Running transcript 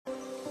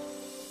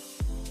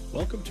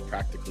Welcome to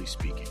Practically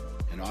Speaking,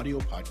 an audio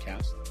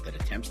podcast that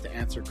attempts to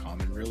answer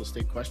common real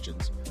estate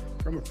questions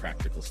from a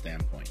practical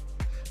standpoint.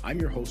 I'm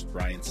your host,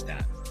 Brian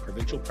Statt,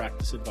 Provincial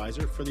Practice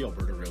Advisor for the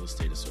Alberta Real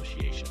Estate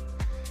Association.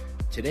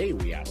 Today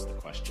we ask the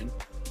question,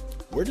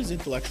 where does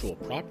intellectual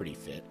property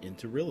fit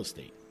into real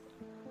estate?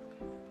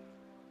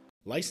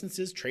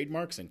 Licenses,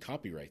 trademarks, and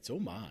copyrights, oh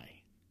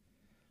my.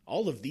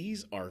 All of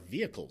these are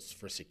vehicles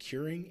for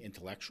securing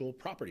intellectual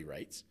property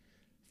rights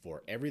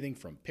for everything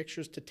from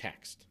pictures to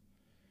text.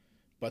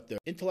 But the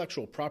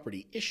intellectual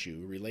property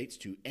issue relates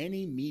to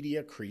any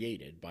media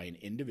created by an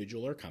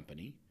individual or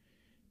company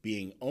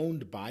being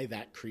owned by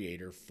that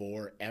creator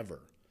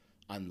forever,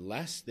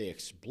 unless they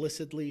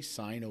explicitly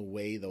sign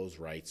away those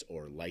rights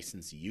or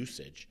license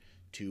usage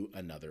to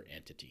another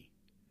entity.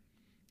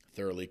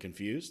 Thoroughly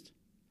confused?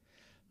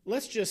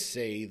 Let's just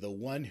say the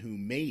one who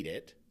made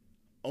it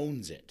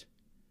owns it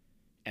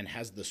and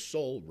has the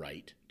sole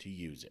right to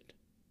use it.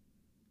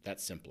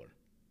 That's simpler.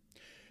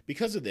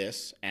 Because of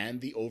this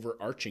and the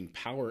overarching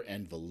power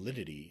and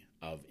validity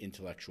of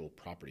intellectual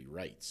property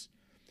rights,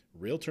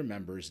 Realtor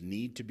members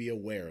need to be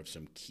aware of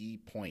some key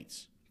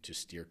points to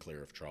steer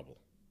clear of trouble.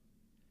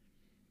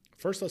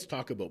 First, let's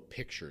talk about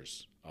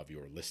pictures of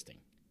your listing.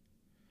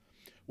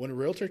 When a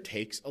realtor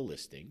takes a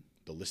listing,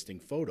 the listing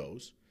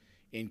photos,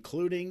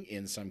 including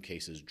in some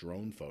cases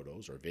drone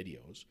photos or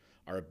videos,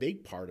 are a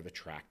big part of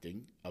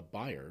attracting a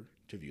buyer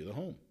to view the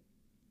home.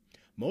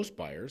 Most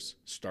buyers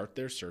start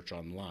their search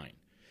online,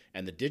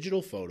 and the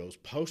digital photos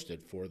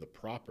posted for the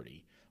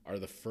property are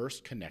the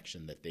first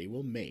connection that they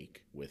will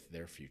make with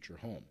their future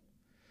home,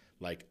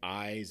 like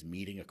eyes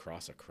meeting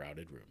across a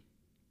crowded room.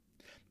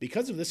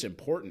 Because of this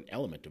important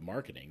element of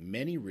marketing,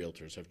 many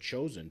realtors have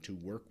chosen to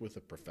work with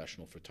a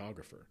professional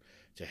photographer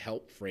to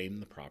help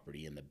frame the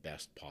property in the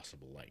best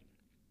possible light.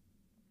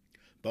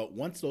 But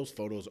once those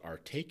photos are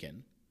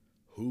taken,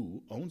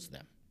 who owns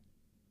them?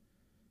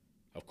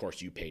 Of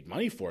course, you paid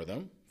money for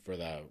them, for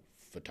the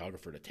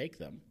photographer to take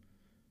them,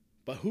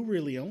 but who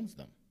really owns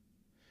them?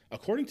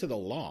 According to the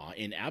law,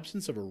 in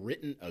absence of a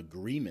written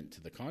agreement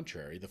to the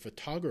contrary, the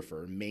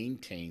photographer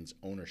maintains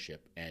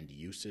ownership and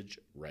usage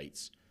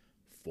rights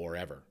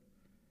forever.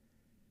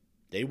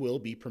 They will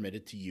be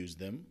permitted to use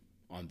them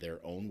on their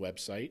own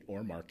website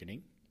or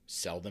marketing,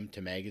 sell them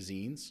to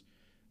magazines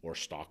or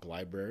stock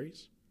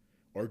libraries,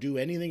 or do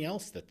anything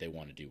else that they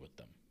want to do with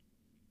them.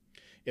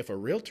 If a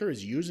realtor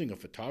is using a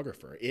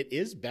photographer, it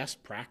is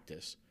best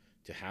practice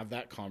to have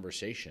that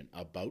conversation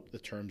about the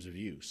terms of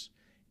use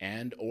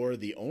and or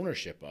the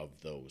ownership of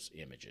those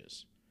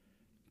images.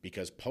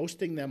 Because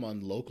posting them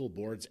on local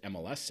board's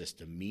MLS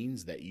system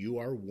means that you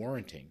are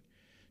warranting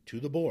to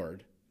the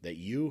board that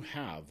you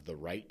have the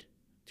right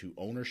to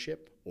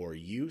ownership or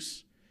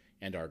use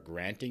and are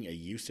granting a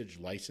usage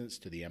license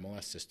to the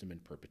MLS system in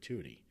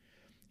perpetuity.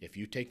 If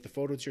you take the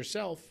photos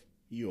yourself,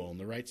 you own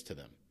the rights to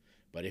them.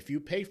 But if you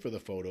pay for the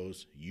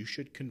photos, you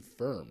should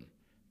confirm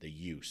the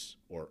use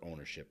or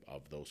ownership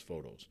of those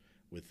photos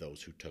with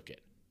those who took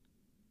it.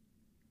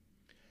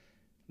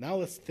 Now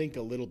let's think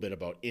a little bit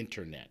about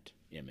internet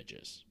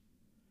images.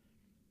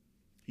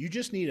 You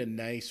just need a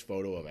nice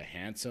photo of a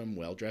handsome,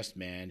 well-dressed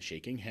man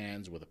shaking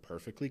hands with a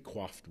perfectly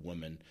coiffed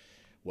woman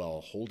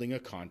while holding a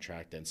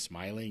contract and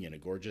smiling in a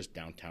gorgeous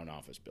downtown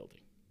office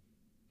building.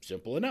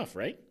 Simple enough,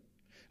 right?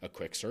 A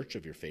quick search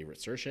of your favorite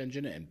search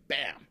engine and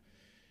bam!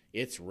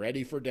 It's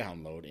ready for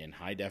download in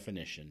high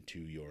definition to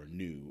your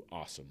new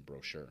awesome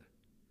brochure.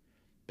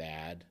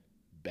 Bad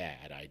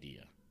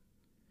idea.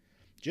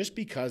 Just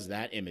because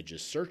that image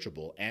is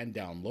searchable and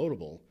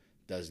downloadable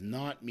does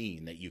not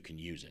mean that you can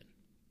use it.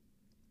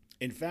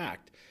 In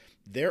fact,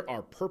 there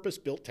are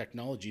purpose-built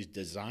technologies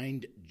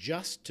designed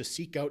just to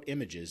seek out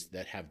images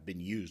that have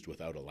been used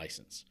without a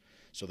license,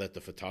 so that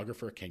the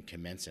photographer can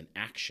commence an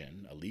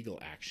action, a legal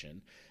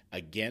action,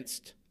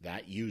 against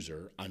that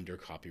user under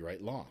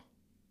copyright law.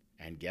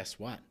 And guess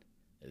what?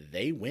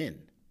 They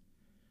win.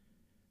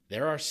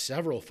 There are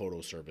several photo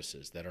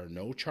services that are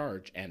no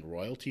charge and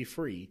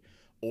royalty-free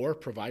or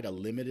provide a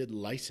limited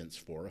license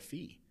for a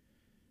fee.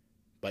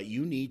 But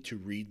you need to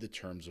read the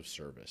terms of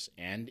service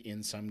and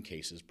in some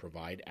cases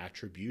provide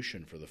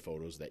attribution for the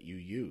photos that you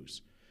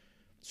use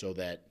so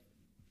that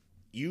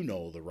you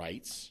know the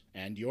rights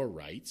and your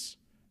rights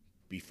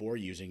before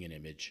using an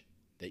image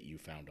that you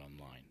found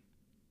online.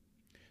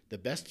 The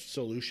best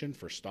solution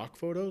for stock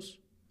photos?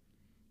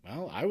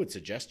 Well, I would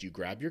suggest you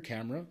grab your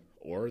camera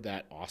or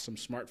that awesome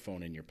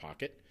smartphone in your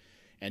pocket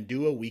and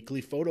do a weekly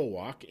photo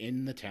walk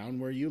in the town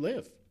where you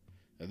live,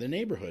 or the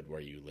neighborhood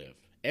where you live.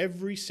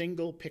 Every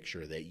single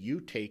picture that you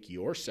take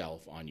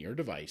yourself on your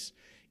device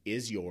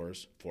is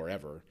yours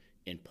forever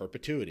in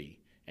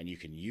perpetuity, and you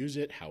can use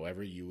it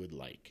however you would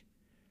like.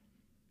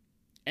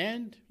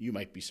 And you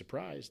might be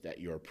surprised at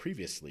your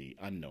previously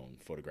unknown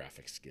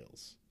photographic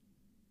skills.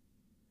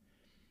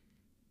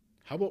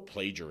 How about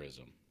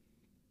plagiarism?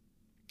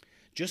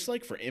 Just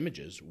like for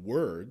images,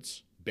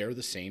 words bear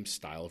the same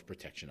style of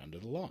protection under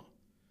the law.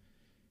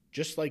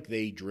 Just like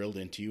they drilled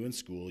into you in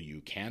school, you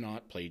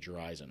cannot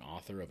plagiarize an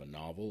author of a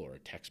novel or a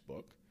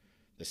textbook.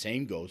 The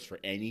same goes for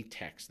any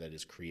text that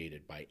is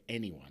created by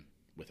anyone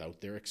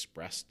without their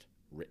expressed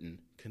written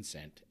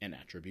consent and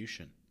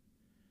attribution.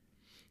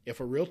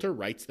 If a realtor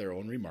writes their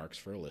own remarks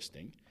for a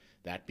listing,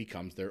 that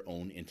becomes their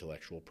own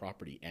intellectual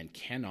property and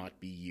cannot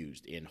be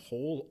used in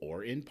whole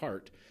or in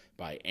part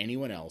by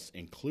anyone else,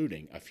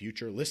 including a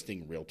future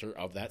listing realtor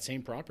of that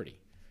same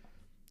property.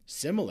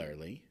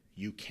 Similarly,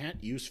 you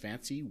can't use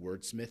fancy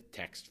wordsmith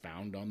text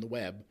found on the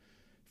web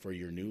for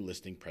your new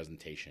listing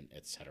presentation,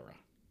 etc.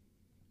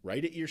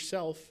 Write it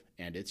yourself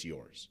and it's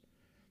yours.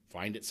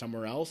 Find it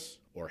somewhere else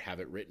or have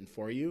it written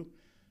for you.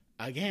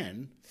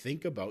 Again,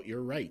 think about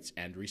your rights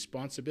and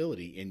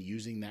responsibility in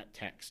using that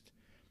text.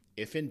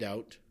 If in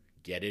doubt,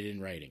 get it in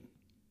writing.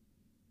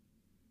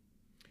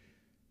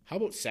 How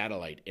about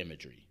satellite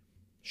imagery?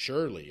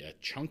 Surely a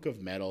chunk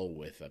of metal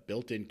with a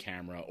built-in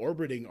camera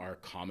orbiting our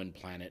common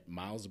planet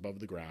miles above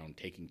the ground,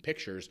 taking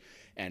pictures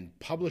and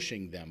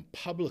publishing them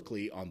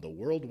publicly on the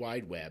World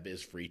Wide Web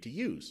is free to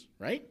use,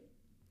 right?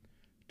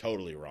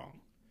 Totally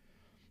wrong.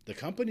 The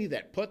company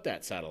that put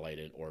that satellite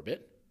in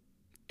orbit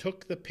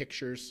took the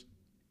pictures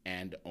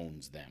and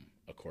owns them,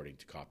 according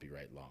to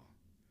copyright law.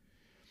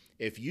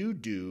 If you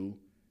do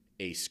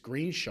a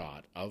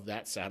screenshot of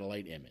that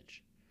satellite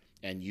image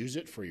and use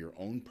it for your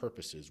own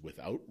purposes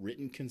without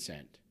written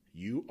consent,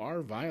 you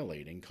are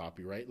violating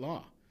copyright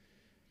law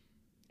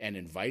and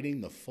inviting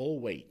the full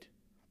weight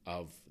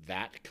of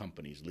that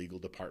company's legal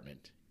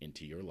department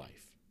into your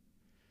life.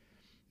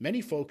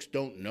 Many folks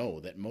don't know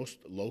that most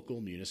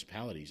local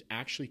municipalities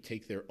actually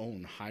take their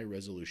own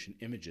high-resolution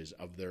images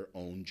of their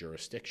own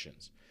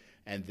jurisdictions,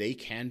 and they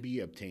can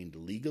be obtained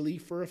legally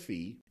for a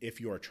fee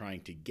if you are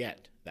trying to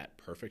get that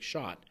perfect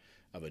shot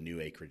of a new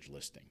acreage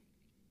listing.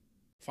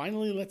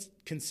 Finally, let's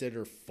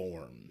consider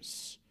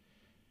forms.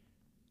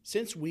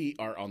 Since we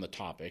are on the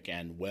topic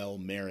and well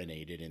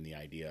marinated in the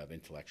idea of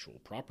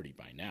intellectual property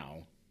by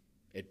now,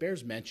 it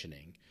bears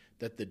mentioning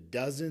that the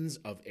dozens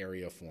of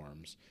area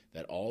forms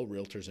that all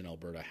realtors in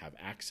Alberta have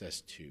access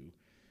to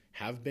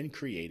have been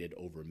created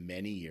over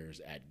many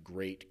years at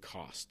great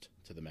cost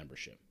to the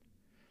membership.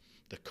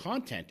 The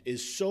content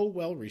is so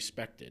well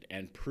respected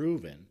and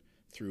proven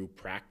through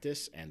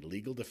practice and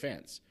legal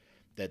defense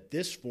that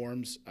this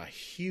forms a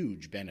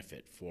huge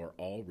benefit for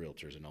all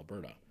realtors in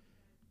Alberta,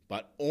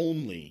 but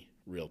only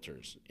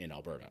realtors in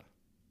Alberta.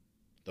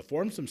 The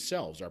forms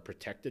themselves are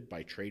protected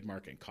by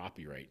trademark and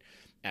copyright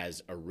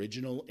as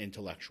original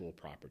intellectual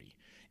property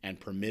and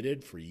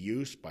permitted for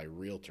use by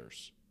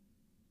realtors,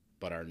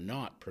 but are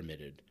not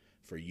permitted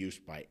for use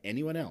by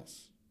anyone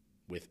else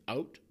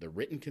without the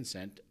written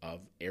consent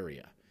of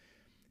area,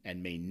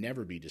 and may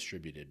never be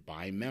distributed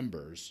by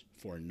members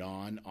for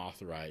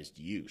non-authorized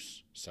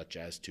use, such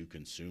as to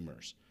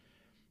consumers.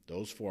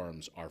 Those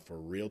forms are for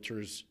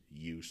realtors'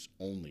 use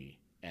only,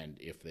 and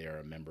if they are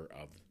a member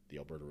of the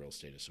Alberta Real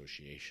Estate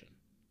Association.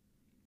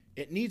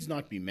 It needs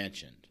not be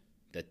mentioned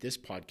that this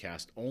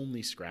podcast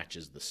only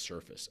scratches the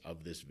surface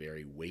of this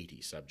very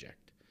weighty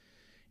subject,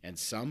 and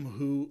some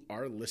who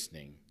are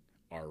listening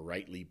are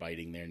rightly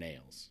biting their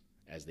nails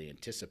as they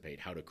anticipate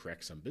how to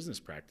correct some business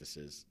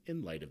practices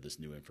in light of this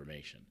new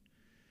information.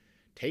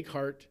 Take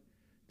heart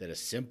that a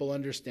simple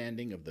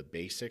understanding of the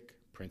basic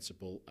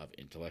principle of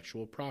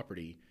intellectual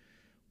property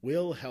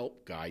will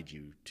help guide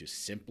you to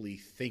simply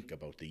think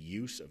about the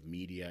use of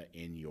media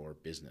in your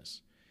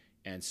business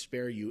and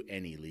spare you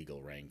any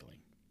legal wrangling.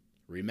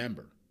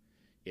 Remember,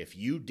 if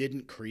you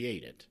didn't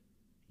create it,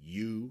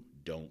 you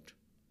don't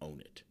own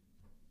it.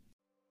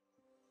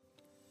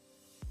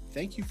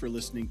 Thank you for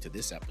listening to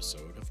this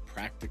episode of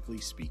Practically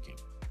Speaking.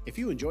 If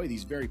you enjoy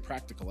these very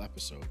practical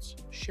episodes,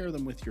 share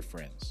them with your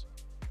friends.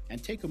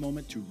 And take a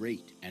moment to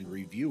rate and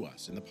review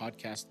us in the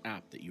podcast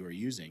app that you are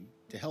using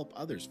to help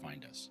others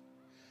find us.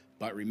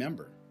 But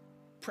remember,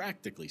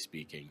 practically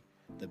speaking,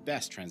 the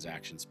best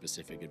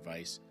transaction-specific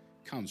advice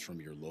comes from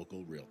your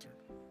local realtor.